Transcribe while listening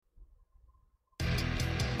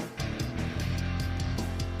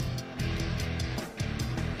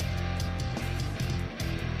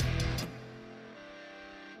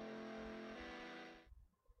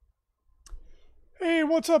Hey,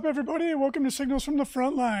 what's up, everybody? Welcome to Signals from the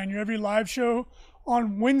Frontline, your every live show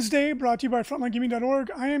on Wednesday, brought to you by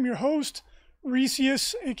FrontlineGaming.org. I am your host,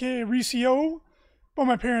 Reesius, aka Reesio, but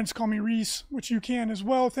my parents call me Reese, which you can as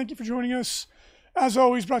well. Thank you for joining us. As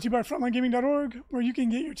always, brought to you by FrontlineGaming.org, where you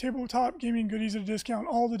can get your tabletop gaming goodies at a discount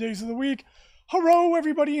all the days of the week. Hello,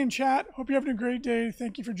 everybody in chat. Hope you're having a great day.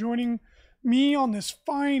 Thank you for joining me on this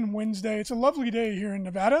fine Wednesday. It's a lovely day here in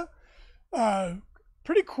Nevada.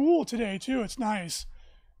 Pretty cool today, too. It's nice.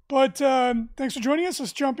 But thanks for joining us.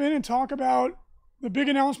 Let's jump in and talk about the big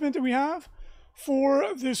announcement that we have for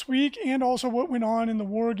this week and also what went on in the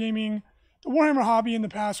Wargaming, the Warhammer hobby in the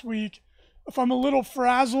past week. If I'm a little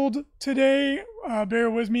frazzled today, bear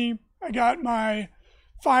with me. I got my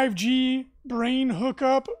 5G brain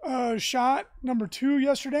hookup shot number 2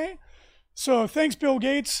 yesterday. So thanks, Bill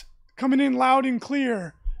Gates. Coming in loud and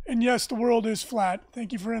clear. And yes, the world is flat.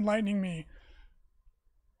 Thank you for enlightening me.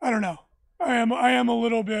 I don't know. I am a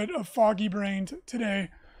little bit of foggy brained today,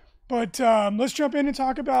 but let's jump in and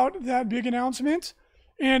talk about that big announcement.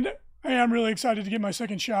 And I am really excited to get my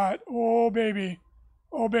second shot. Oh baby,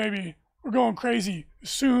 we're going crazy as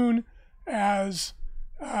soon as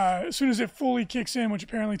it fully kicks in, which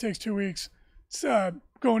apparently takes 2 weeks. It's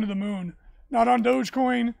going to the moon, not on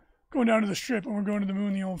Dogecoin, going down to the strip, and we're going to the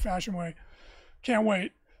moon the old-fashioned way. Can't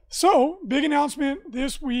wait. So, big announcement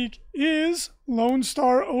this week is Lone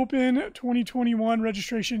Star Open 2021.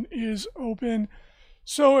 Registration is open.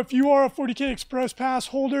 So, if you are a 40K Express Pass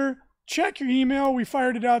holder, check your email. We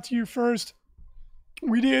fired it out to you first.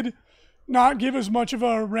 We did not give as much of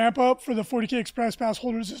a ramp up for the 40K Express Pass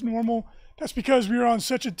holders as normal. That's because we were on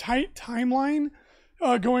such a tight timeline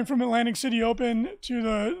going from Atlantic City Open to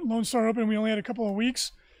the Lone Star Open. We only had a couple of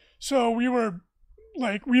weeks. So, we were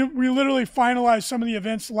we literally finalized some of the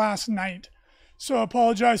events last night. So I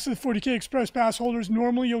apologize to the 40K Express Pass holders.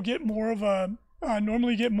 Normally you'll get more of a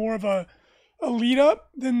lead up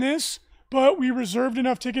than this, but we reserved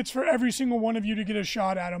enough tickets for every single one of you to get a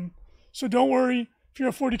shot at them. So don't worry, if you're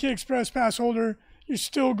a 40K Express Pass holder, you're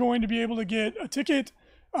still going to be able to get a ticket.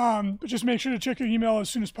 But just make sure to check your email as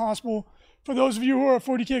soon as possible. For those of you who are a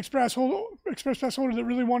 40K Express Pass holder that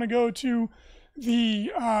really want to go to the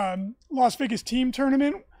Las Vegas team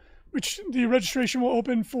tournament, which the registration will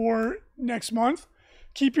open for next month.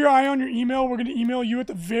 Keep your eye on your email. We're going to email you at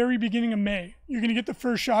the very beginning of May. You're going to get the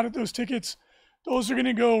first shot at those tickets. Those are going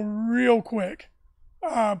to go real quick,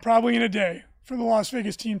 probably in a day for the Las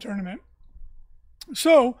Vegas team tournament.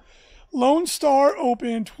 So, Lone Star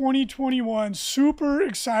Open 2021. Super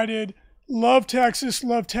excited. Love Texas.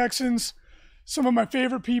 Love Texans. Some of my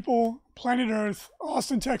favorite people, planet Earth.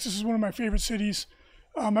 Austin, Texas is one of my favorite cities.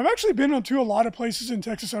 I've actually been to a lot of places in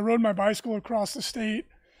Texas. I rode my bicycle across the state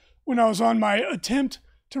when I was on my attempt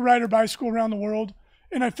to ride a bicycle around the world.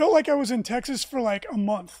 And I felt like I was in Texas for like a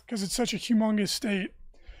month because it's such a humongous state.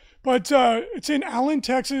 But it's in Allen,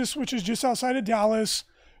 Texas, which is just outside of Dallas.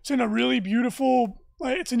 It's in a really beautiful,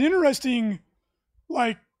 it's an interesting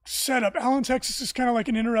setup. Allen, Texas is kind of like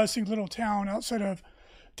an interesting little town outside of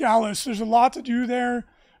Dallas. There's a lot to do there.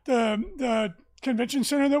 The convention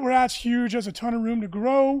center that we're at's huge, has a ton of room to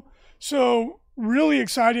grow. So really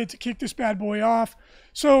excited to kick this bad boy off.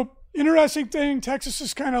 So interesting thing, Texas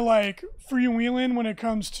is kind of like freewheeling when it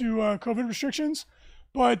comes to COVID restrictions,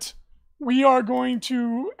 but we are going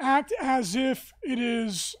to act as if it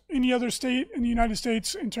is any other state in the United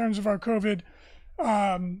States in terms of our COVID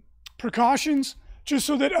precautions, just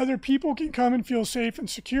so that other people can come and feel safe and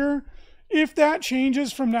secure. If that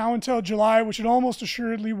changes from now until July, which it almost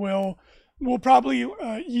assuredly will, we'll probably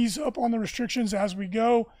ease up on the restrictions as we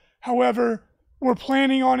go. However, we're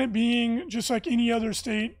planning on it being just like any other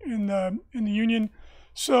state in the union.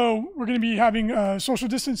 So we're going to be having social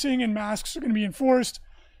distancing and masks are going to be enforced.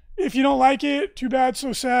 If you don't like it, too bad,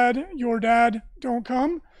 so sad. Your dad, don't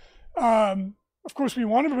come. Of course, we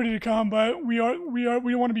want everybody to come, but we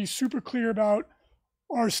want to be super clear about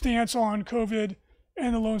our stance on COVID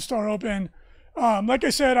and the Lone Star Open. Like I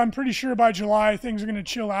said, I'm pretty sure by July things are going to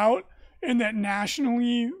chill out and that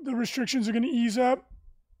nationally the restrictions are going to ease up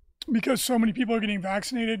because so many people are getting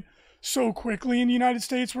vaccinated so quickly in the United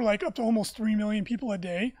States. We're like up to almost 3 million people a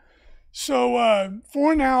day. So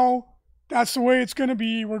for now, that's the way it's going to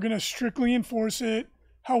be. We're going to strictly enforce it.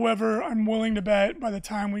 However, I'm willing to bet by the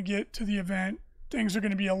time we get to the event, things are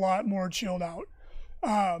going to be a lot more chilled out.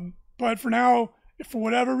 But for now, if for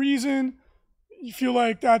whatever reason you feel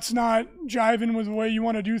like that's not jiving with the way you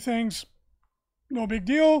want to do things, no big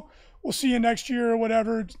deal. We'll see you next year or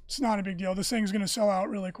whatever. It's not a big deal. This thing's going to sell out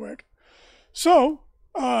really quick. So,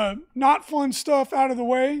 not fun stuff out of the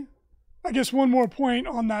way. I guess one more point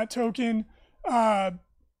on that token.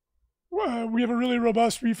 we have a really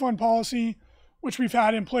robust refund policy, which we've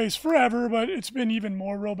had in place forever, but it's been even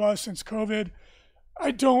more robust since COVID.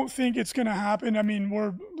 I don't think it's going to happen. I mean,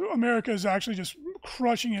 America is actually just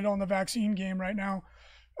crushing it on the vaccine game right now.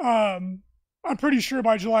 I'm pretty sure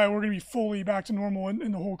by July we're going to be fully back to normal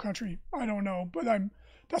in the whole country. I don't know, but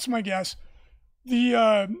that's my guess.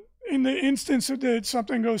 In the instance that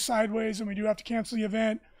something goes sideways and we do have to cancel the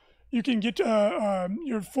event, you can get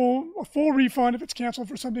your full refund if it's canceled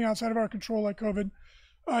for something outside of our control like COVID.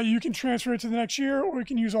 You can transfer it to the next year, or you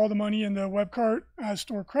can use all the money in the web cart as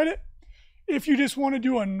store credit. If you just want to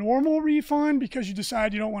do a normal refund because you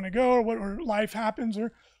decide you don't want to go, or life happens,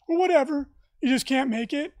 or whatever, you just can't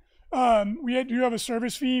make it, we do have a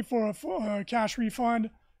service fee for a cash refund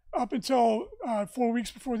up until 4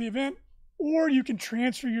 weeks before the event, or you can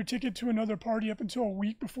transfer your ticket to another party up until a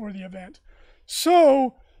week before the event.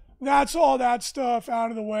 So that's all that stuff out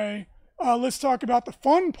of the way. Let's talk about the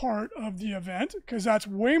fun part of the event, because that's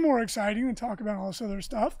way more exciting than talk about all this other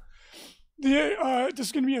stuff. This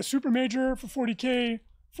is going to be a super major for 40K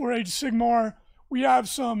for Age of Sigmar. We have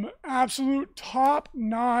some absolute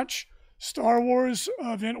top-notch Star Wars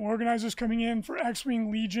event organizers coming in for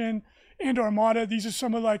X-Wing, Legion, and Armada. These are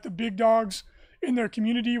some of like the big dogs in their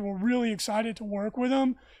community. We're really excited to work with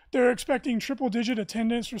them. They're expecting triple-digit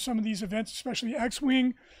attendance for some of these events, especially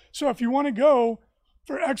X-Wing. So if you want to go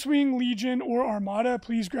for X-Wing, Legion, or Armada,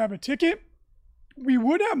 please grab a ticket. We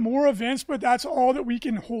would have more events, but that's all that we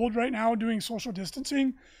can hold right now doing social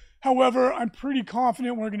distancing. However, I'm pretty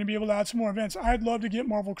confident we're going to be able to add some more events. I'd love to get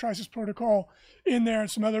Marvel Crisis Protocol in there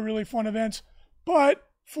and some other really fun events. But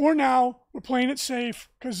for now, we're playing it safe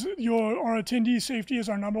because our attendee safety is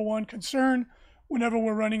our number one concern. Whenever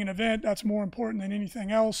we're running an event, that's more important than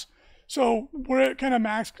anything else. So we're at kind of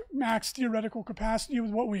max theoretical capacity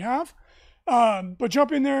with what we have. But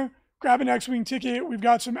jump in there, grab an X-Wing ticket. We've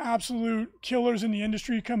got some absolute killers in the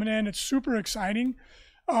industry coming in. It's super exciting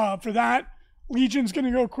for that. Legion's going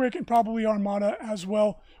to go quick, and probably Armada as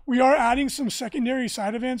well. We are adding some secondary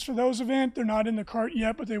side events for those events. They're not in the cart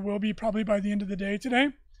yet, but they will be probably by the end of the day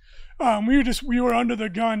today. We were under the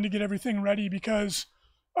gun to get everything ready because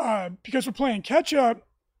we're playing catch up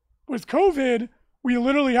with COVID. We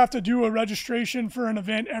literally have to do a registration for an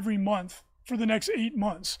event every month for the next 8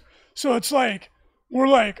 months. So it's like,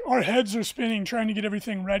 our heads are spinning trying to get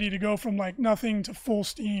everything ready to go from like nothing to full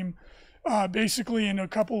steam, basically in a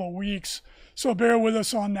couple of weeks. So bear with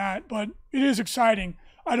us on that, but it is exciting.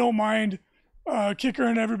 I don't mind. Kicker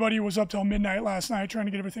and everybody was up till midnight last night trying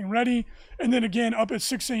to get everything ready. And then again, up at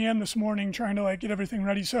 6 a.m. this morning trying to like get everything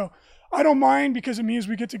ready. So I don't mind because it means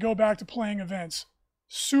we get to go back to playing events.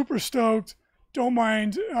 Super stoked. Don't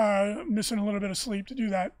mind missing a little bit of sleep to do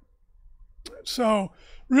that. So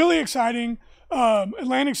really exciting.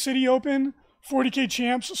 Atlantic City Open, 40K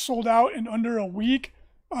champs sold out in under a week.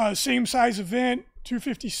 Same size event,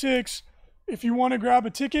 256. If you want to grab a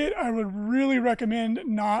ticket, I would really recommend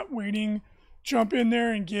not waiting. Jump in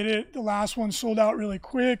there and get it. The last one sold out really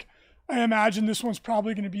quick. I imagine this one's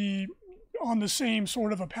probably going to be on the same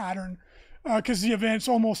sort of a pattern because the event's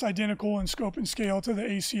almost identical in scope and scale to the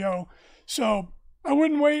ACO. So I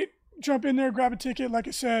wouldn't wait. Jump in there, grab a ticket. Like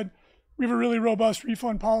I said, we have a really robust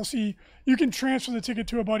refund policy. You can transfer the ticket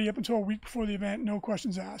to a buddy up until a week before the event, no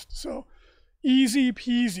questions asked. So easy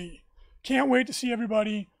peasy. Can't wait to see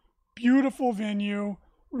everybody. Beautiful venue.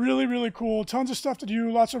 Really, really cool. Tons of stuff to do.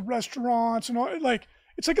 Lots of restaurants and all.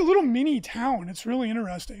 It's like a little mini town. It's really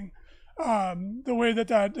interesting. The way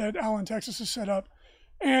that Allen, Texas is set up.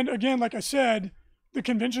 And again, like I said, the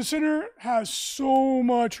convention center has so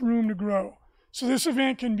much room to grow. So this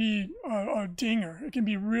event can be a dinger. It can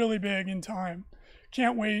be really big in time.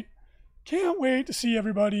 Can't wait. Can't wait to see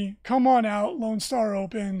everybody. Come on out. Lone Star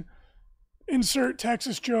Open. Insert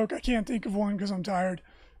Texas joke. I can't think of one because I'm tired.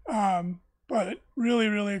 But really,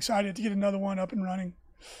 really excited to get another one up and running.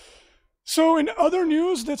 So in other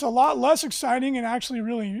news that's a lot less exciting and actually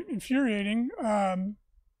really infuriating,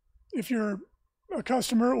 if you're a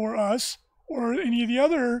customer or us or any of the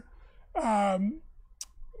other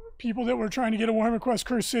people that were trying to get a Warhammer Quest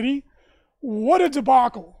Cursed City, what a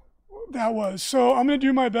debacle that was. So I'm going to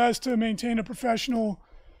do my best to maintain a professional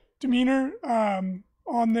demeanor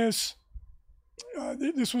on this.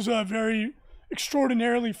 This was a very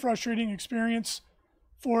extraordinarily frustrating experience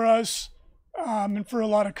for us and for a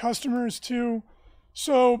lot of customers too.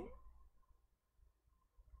 So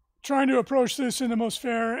trying to approach this in the most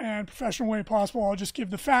fair and professional way possible. I'll just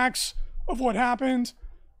give the facts of what happened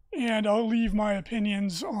and I'll leave my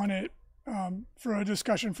opinions on it for a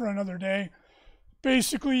discussion for another day.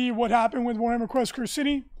 Basically what happened with Warhammer Quest Cursed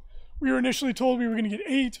City, we were initially told we were going to get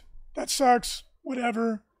 8. That sucks,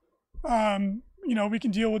 whatever. You know, we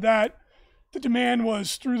can deal with that. The demand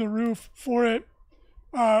was through the roof for it.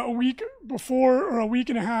 A week before, or a week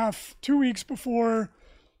and a half, 2 weeks before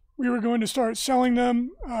we were going to start selling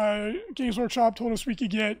them, Games Workshop told us we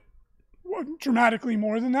could get dramatically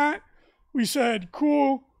more than that. We said,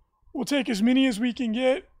 cool, we'll take as many as we can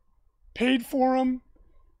get, paid for them.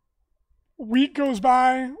 A week goes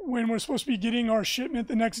by when we're supposed to be getting our shipment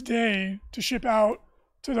the next day to ship out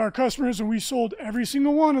to our customers, and we sold every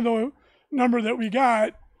single one of the number that we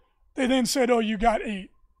got. They then said, oh, you got 8.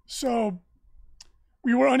 So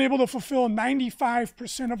we were unable to fulfill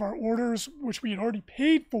 95% of our orders, which we had already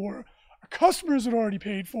paid for. Our customers had already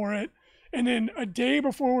paid for it. And then a day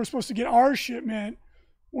before we're supposed to get our shipment,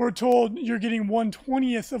 we're told you're getting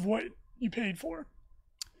 1/20th of what you paid for.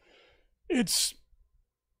 It's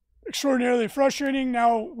extraordinarily frustrating.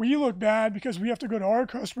 Now we look bad because we have to go to our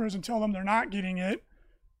customers and tell them they're not getting it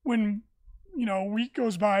when, you know, a week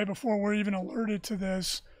goes by before we're even alerted to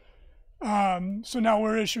this. So now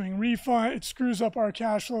we're issuing refund. It screws up our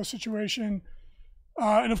cash flow situation.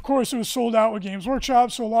 And of course it was sold out with Games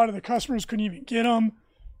Workshop, so a lot of the customers couldn't even get them.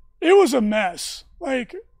 It was a mess.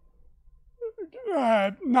 Like,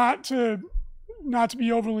 not to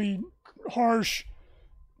be overly harsh,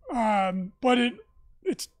 but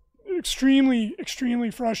it's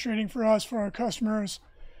extremely frustrating for us, for our customers.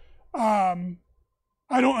 I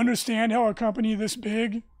don't understand how a company this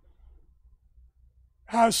big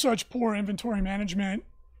has such poor inventory management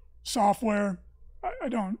software. I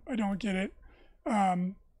don't get it.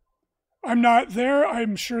 I'm not there.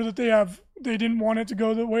 I'm sure that they didn't want it to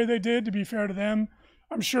go the way they did, to be fair to them.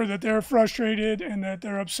 I'm sure that they're frustrated and that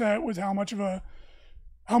they're upset with how much of a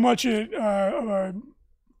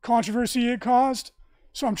controversy it caused.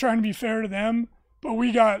 So I'm trying to be fair to them, but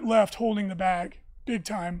we got left holding the bag big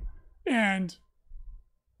time, and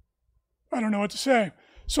I don't know what to say.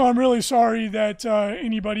 So I'm really sorry that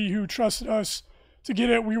anybody who trusted us to get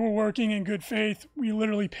it, we were working in good faith. We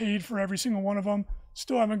literally paid for every single one of them.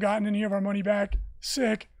 Still haven't gotten any of our money back.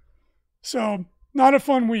 Sick. So not a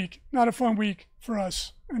fun week. Not a fun week for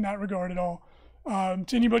us in that regard at all. To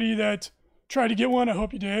anybody that tried to get one, I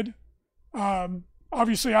hope you did.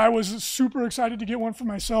 Obviously, I was super excited to get one for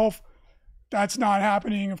myself. That's not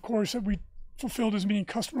happening. Of course, we fulfilled as many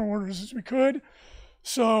customer orders as we could.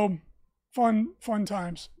 So fun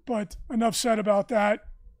times. But enough said about that.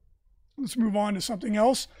 Let's move on to something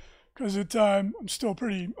else, because I'm still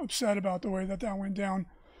pretty upset about the way that went down.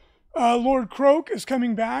 Lord Croak is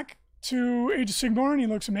coming back to Age of Sigmar, and he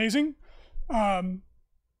looks amazing. Can't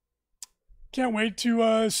wait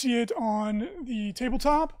to see it on the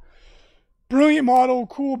tabletop. Brilliant model,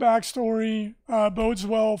 cool backstory, bodes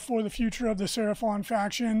well for the future of the Seraphon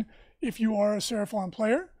faction if you are a Seraphon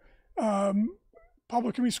player.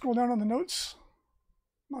 Pablo, can we scroll down on the notes?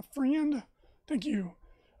 My friend. Thank you.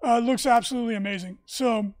 Looks absolutely amazing.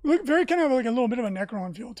 So, look very kind of like a little bit of a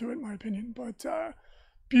Necron feel to it, in my opinion. But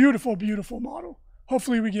beautiful, beautiful model.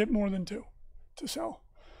 Hopefully we get more than 2 to sell.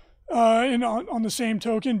 And on the same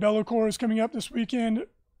token, Be'lakor is coming up this weekend.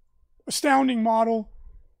 Astounding model.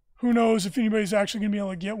 Who knows if anybody's actually going to be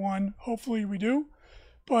able to get one. Hopefully we do.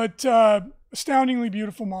 But astoundingly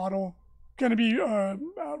beautiful model. Going to be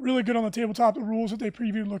really good on the tabletop. The rules that they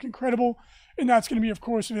previewed look incredible. And that's going to be, of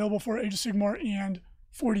course, available for Age of Sigmar and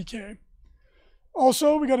 40K.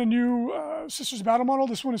 Also, we got a new Sisters of Battle model.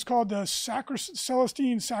 This one is called the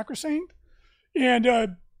Celestine Sacrosanct. And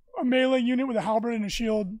a melee unit with a halberd and a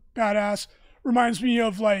shield. Badass. Reminds me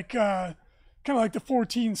of like kind of like the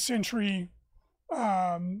 14th century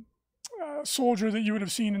soldier that you would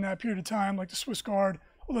have seen in that period of time, like the Swiss Guard,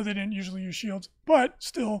 although they didn't usually use shields. But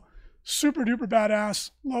still, super duper badass.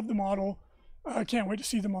 Love the model. I can't wait to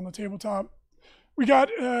see them on the tabletop. We got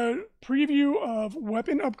a preview of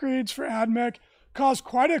weapon upgrades for AdMech. Caused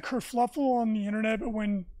quite a kerfluffle on the internet, but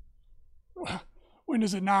when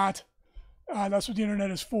does it not? That's what the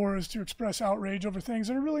internet is for, is to express outrage over things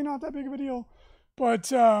that are really not that big of a deal.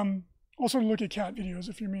 But also to look at cat videos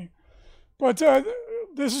if you're me. But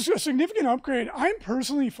this is a significant upgrade. I'm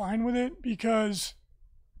personally fine with it because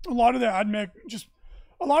a lot of the AdMech, just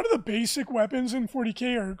a lot of the basic weapons in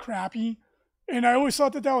 40K are crappy. And I always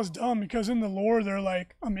thought that was dumb because in the lore, they're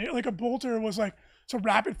like a bolter was like, it's a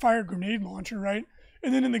rapid fire grenade launcher, right?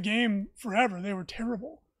 And then in the game forever, they were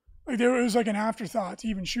terrible. Like it was like an afterthought to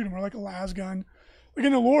even shoot them, or like a las gun. Like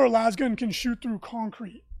in the lore, a las gun can shoot through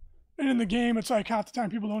concrete. And in the game, it's like half the time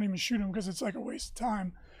people don't even shoot them because it's like a waste of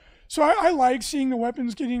time. So I like seeing the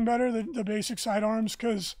weapons getting better, the basic sidearms,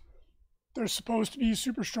 because they're supposed to be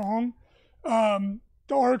super strong. The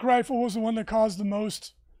arc rifle was the one that caused the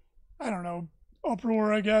most, I don't know,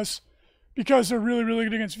 uproar, I guess. because they're really, really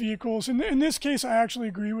good against vehicles. And in this case, I actually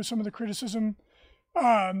agree with some of the criticism.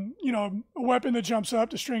 You know, a weapon that jumps up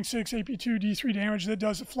to strength 6, AP2, D3 damage that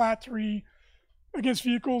does a flat 3 against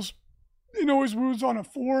vehicles, it always wounds on a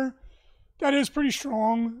 4. That is pretty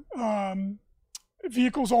strong.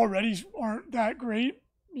 Vehicles already aren't that great.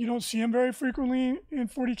 You don't see them very frequently in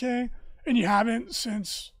 40K, and you haven't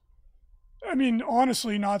since, I mean,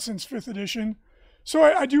 honestly, not since 5th edition. So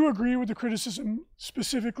I do agree with the criticism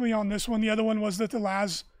specifically on this one. The other one was that the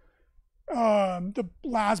Las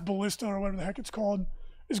Ballista, or whatever the heck it's called,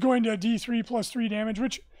 is going to D3 plus 3 damage,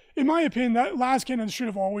 which, in my opinion, that Las cannons should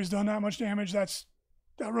have always done that much damage. That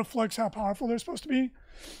reflects how powerful they're supposed to be.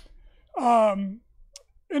 And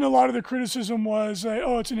a lot of the criticism was,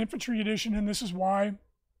 oh, it's an infantry edition, and this is why.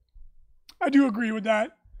 I do agree with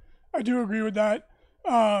that. The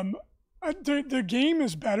game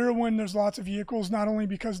is better when there's lots of vehicles, not only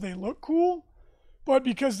because they look cool, but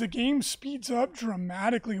because the game speeds up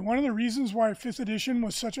dramatically. One of the reasons why 5th edition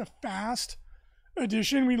was such a fast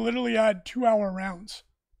edition, we literally had 2-hour rounds,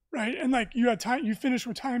 right? And like you had time, you finished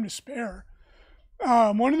with time to spare.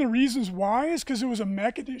 One of the reasons why is because it was a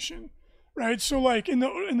mech edition, right? So like in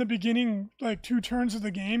the beginning, like 2 turns of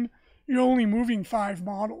the game, you're only moving 5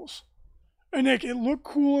 models. And like it looked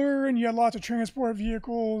cooler, and you had lots of transport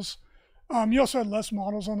vehicles. You also had less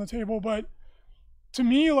models on the table, but to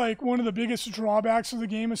me, like one of the biggest drawbacks of the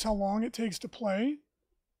game is how long it takes to play.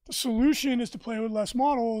 The solution is to play with less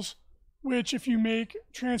models, which if you make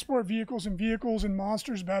transport vehicles and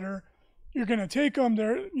monsters better, you're going to take them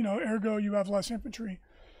there, you know, ergo you have less infantry.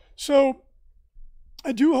 So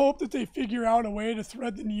I do hope that they figure out a way to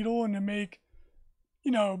thread the needle and to make,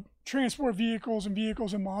 you know, transport vehicles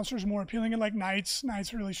and monsters more appealing. And like knights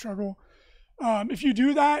really struggle. If you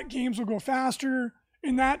do that, games will go faster.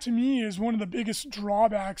 And that to me is one of the biggest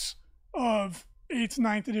drawbacks of 8th,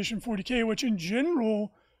 9th edition 40K, which in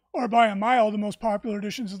general are by a mile the most popular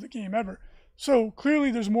editions of the game ever. So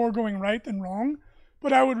clearly there's more going right than wrong,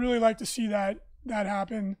 but I would really like to see that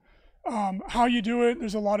happen. How you do it,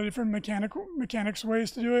 there's a lot of different mechanics ways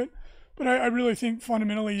to do it, but I really think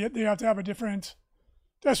fundamentally they have to have there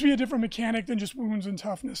has to be a different mechanic than just wounds and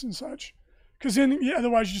toughness and such. Because then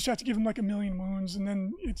otherwise you just have to give them like 1 million wounds, and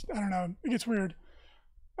then I don't know, it gets weird.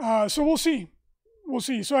 So we'll see.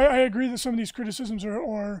 So I agree that some of these criticisms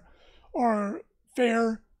are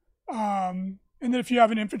fair. And that if you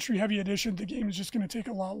have an infantry heavy edition, the game is just going to take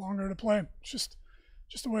a lot longer to play. It's just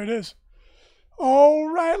the way it is. All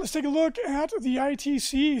right, let's take a look at the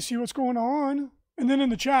ITC, see what's going on. And then in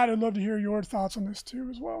the chat, I'd love to hear your thoughts on this too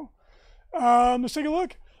as well. Let's take a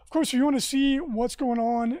look. Of course, if you want to see what's going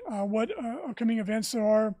on, what upcoming events there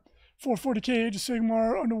are for 40K, Age of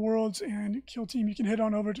Sigmar, Underworlds, and Kill Team, you can head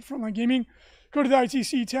on over to Frontline Gaming, go to the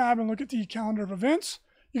ITC tab and look at the calendar of events.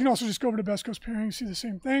 You can also just go over to Best Coast Pairing, see the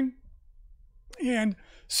same thing, and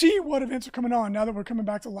see what events are coming on now that we're coming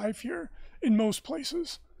back to life here in most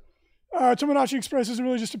places. Tomodachi Express is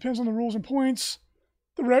really just depends on the rules and points.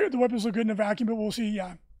 The weapons look good in a vacuum, but we'll see,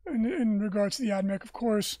 yeah, in regards to the AdMech, of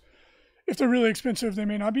course. If they're really expensive, they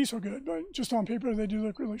may not be so good, but just on paper, they do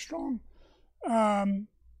look really strong.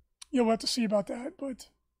 We'll have to see about that, but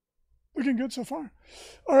looking good so far.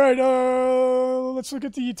 All right, let's look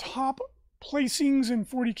at the top placings in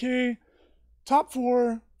 40K. Top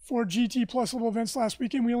 4 for GT Plus level events last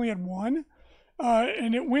weekend. We only had 1,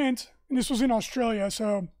 and it went, and this was in Australia,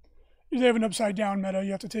 so they have an upside down meta.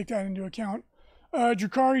 You have to take that into account.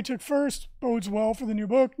 Drukhari took 1st, bodes well for the new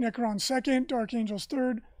book. Necron 2nd, Dark Angels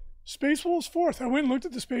 3rd, Space Wolves 4th. I went and looked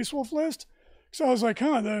at the Space Wolf list, because I was like,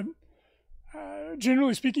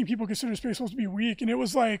 generally speaking, people consider Space Wolves to be weak, and it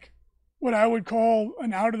was like what I would call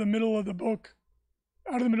an out of the middle of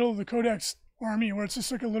the Codex army, where it's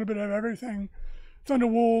just like a little bit of everything. Thunder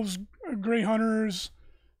Wolves, Grey Hunters,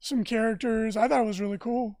 some characters. I thought it was really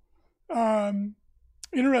cool.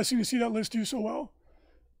 Interesting to see that list do so well.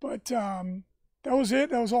 But that was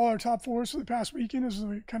it. That was all our top 4s for the past weekend as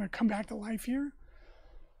we kind of come back to life here.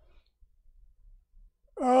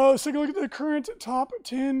 Let's take a look at the current top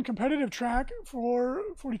 10 competitive track for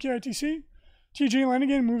 40K ITC. TJ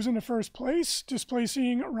Lanigan moves into 1st place,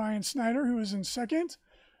 displacing Ryan Snyder, who is in 2nd.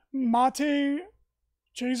 Mate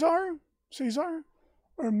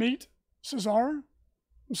Cesar,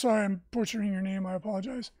 I'm sorry, I'm butchering your name, I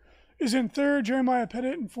apologize, is in 3rd. Jeremiah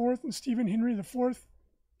Pettit in 4th, and Stephen Henry the 4th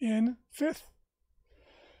in 5th.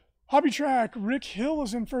 Hobby Track, Rick Hill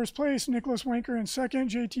is in 1st place, Nicholas Wanker in 2nd,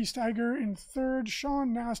 JT Steiger in 3rd,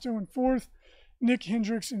 Sean Nasto in 4th, Nick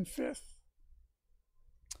Hendricks in 5th.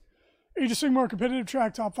 Age of Sigmar competitive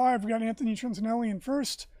track top 5, we got Anthony Trentinelli in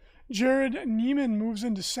 1st, Jared Neiman moves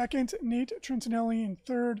into 2nd, Nate Trentinelli in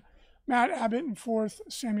 3rd, Matt Abbott in 4th,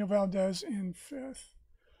 Samuel Valdez in 5th.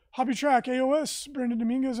 Hobby Track AOS, Brandon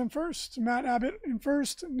Dominguez in 1st, Matt Abbott in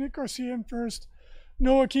 1st, Nick Garcia in 1st,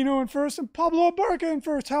 Noah Aquino in 1st, and Pablo Barca in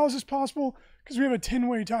 1st. How is this possible? Because we have a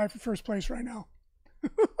 10-way tie for 1st place right now.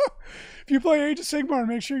 If you play Age of Sigmar,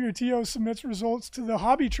 make sure your TO submits results to the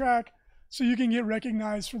Hobby Track so you can get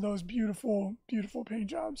recognized for those beautiful, beautiful paint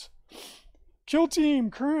jobs. Kill Team,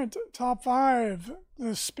 current top 5.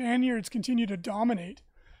 The Spaniards continue to dominate.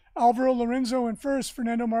 Alvaro Lorenzo in 1st,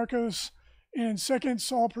 Fernando Marcos in 2nd,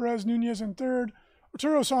 Saul Perez Nunez in 3rd,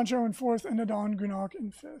 Arturo Sancho in 4th, and Nadon Gunok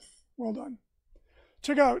in 5th. Well done.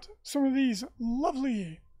 Check out some of these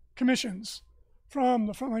lovely commissions from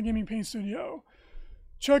the Frontline Gaming Paint Studio.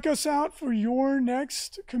 Check us out for your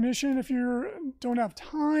next commission if you don't have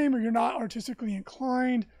time, or you're not artistically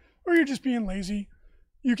inclined, or you're just being lazy.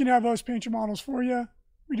 You can have us paint your models for you.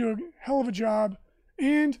 We do a hell of a job,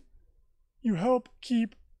 and you help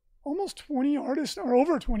keep almost 20 artists, or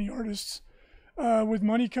over 20 artists, with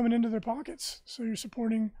money coming into their pockets. So you're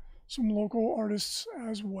supporting some local artists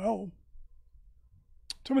as well.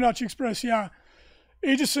 Tomodachi Express, yeah.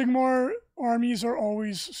 Age of Sigmar armies are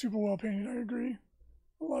always super well painted, I agree.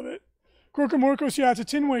 I love it. Gorkamorkos, yeah, it's a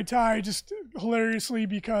 10-way tie, just hilariously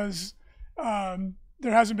because there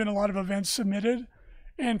hasn't been a lot of events submitted.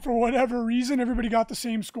 And for whatever reason, everybody got the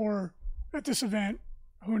same score at this event.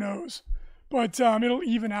 Who knows? But it'll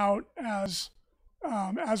even out as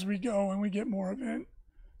we go and we get more event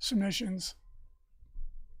submissions.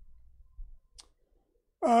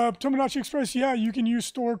 Tomodachi Express, yeah, you can use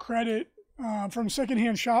store credit from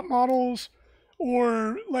secondhand shop models,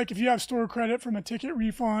 or like if you have store credit from a ticket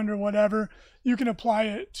refund or whatever, you can apply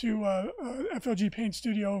it to a FLG Paint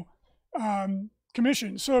Studio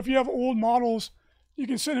commission. So if you have old models, you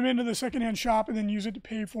can send them into the secondhand shop and then use it to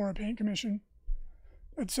pay for a paint commission.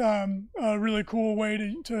 It's a really cool way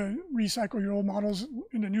to recycle your old models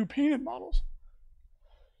into new painted models.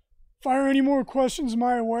 Fire any more questions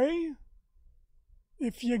my way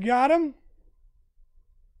if you got them.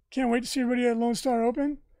 Can't wait to see everybody at Lone Star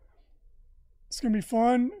Open. It's going to be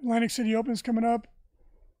fun. Atlantic City Open's coming up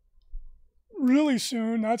really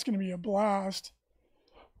soon. That's going to be a blast.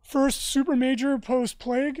 First Super Major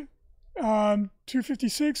post-Plague,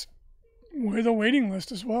 256, with a waiting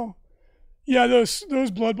list as well. Yeah, those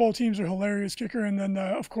Blood Bowl teams are hilarious, Kicker. And then,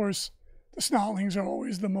 of course, the Snotlings are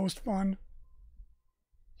always the most fun.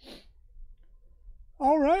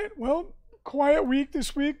 All right, well, quiet week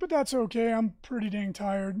this week, but that's okay. I'm pretty dang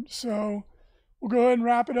tired. So we'll go ahead and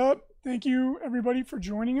wrap it up. Thank you, everybody, for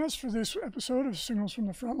joining us for this episode of Signals from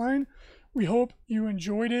the Frontline. We hope you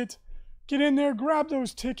enjoyed it. Get in there, grab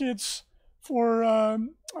those tickets for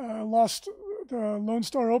the Lone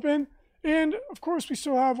Star Open. And, of course, we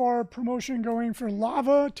still have our promotion going for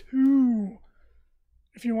Lava 2,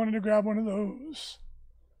 if you wanted to grab one of those.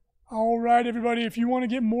 All right, everybody, if you want to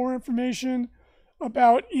get more information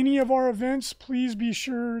about any of our events, please be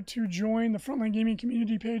sure to join the Frontline Gaming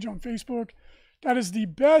community page on Facebook. That is the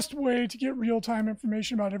best way to get real-time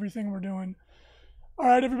information about everything we're doing. All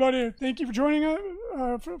right, everybody, thank you for joining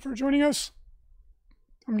us.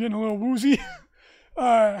 I'm getting a little woozy.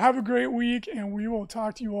 Have a great week, and we will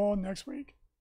talk to you all next week.